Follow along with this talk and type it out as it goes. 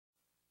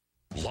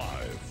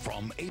Live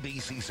from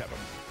ABC 7,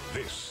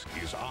 this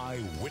is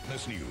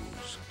Eyewitness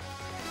News.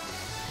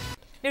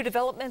 New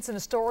developments in a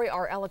story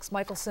our Alex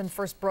Michelson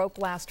first broke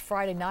last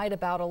Friday night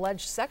about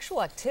alleged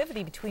sexual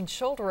activity between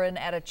children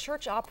at a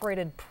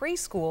church-operated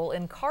preschool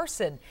in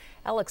Carson.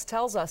 Alex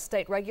tells us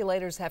state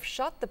regulators have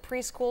shut the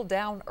preschool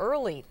down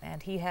early,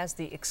 and he has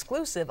the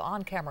exclusive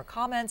on-camera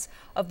comments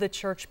of the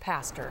church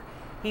pastor.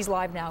 He's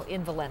live now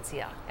in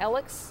Valencia.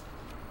 Alex?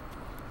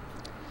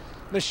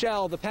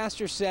 Michelle, the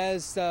pastor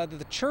says that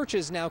the church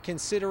is now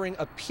considering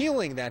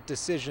appealing that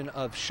decision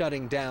of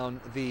shutting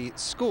down the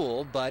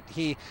school, but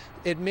he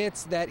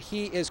admits that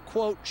he is,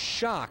 quote,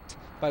 shocked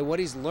by what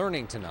he's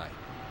learning tonight.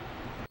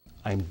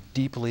 I'm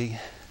deeply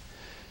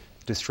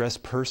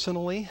distressed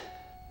personally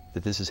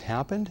that this has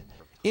happened.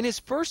 In his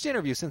first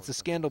interview since the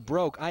scandal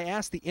broke, I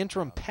asked the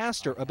interim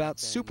pastor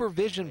about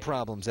supervision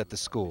problems at the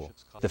school.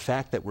 The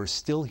fact that we're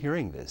still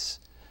hearing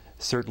this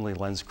certainly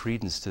lends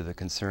credence to the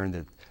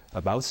concern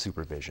about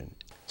supervision.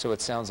 So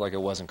it sounds like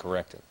it wasn't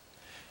corrected.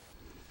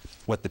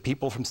 What the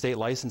people from state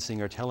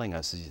licensing are telling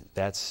us is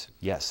that's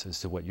yes as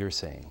to what you're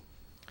saying.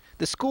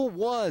 The school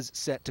was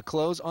set to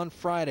close on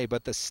Friday,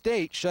 but the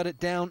state shut it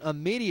down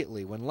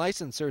immediately when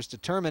licensors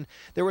determined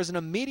there was an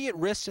immediate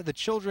risk to the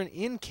children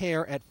in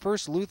care at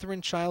First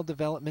Lutheran Child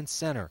Development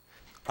Center.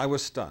 I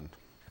was stunned.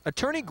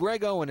 Attorney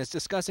Greg Owen is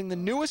discussing the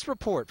newest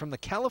report from the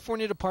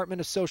California Department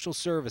of Social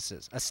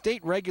Services. A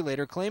state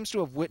regulator claims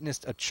to have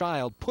witnessed a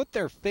child put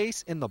their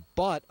face in the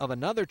butt of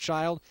another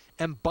child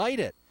and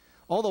bite it.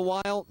 All the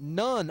while,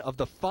 none of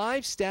the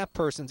 5 staff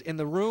persons in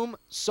the room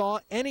saw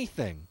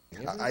anything.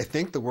 I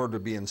think the word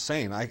would be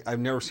insane. I've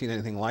never seen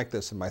anything like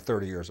this in my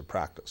 30 years of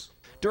practice.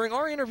 During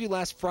our interview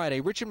last Friday,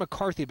 Richard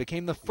McCarthy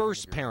became the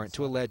first parent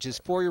to allege his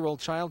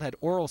 4-year-old child had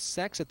oral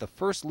sex at the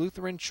First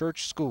Lutheran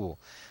Church School.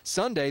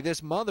 Sunday,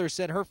 this mother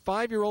said her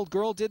 5-year-old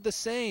girl did the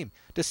same.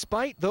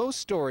 Despite those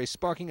stories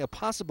sparking a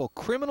possible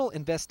criminal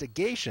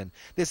investigation,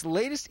 this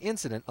latest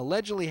incident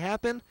allegedly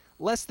happened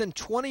less than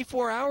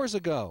 24 hours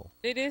ago.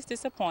 It is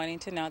disappointing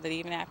to know that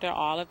even after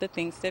all of the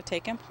things that have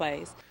taken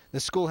place, the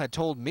school had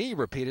told me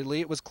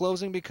repeatedly it was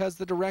closing because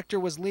the director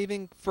was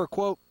leaving for,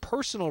 quote,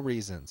 personal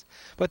reasons.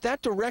 But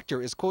that director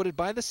is quoted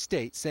by the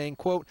state saying,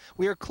 quote,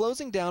 we are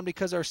closing down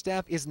because our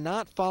staff is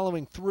not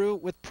following through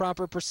with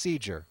proper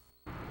procedure.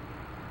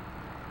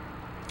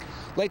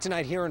 Late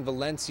tonight here in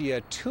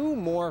Valencia, 2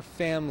 more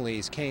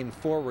families came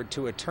forward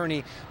to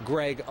attorney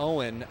Greg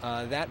Owen.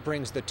 That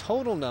brings the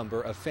total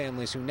number of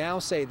families who now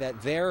say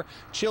that their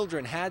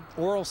children had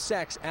oral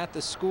sex at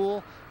the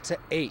school to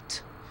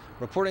 8.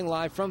 Reporting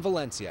live from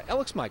Valencia,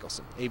 Alex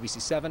Michelson, ABC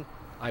 7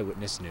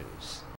 Eyewitness News.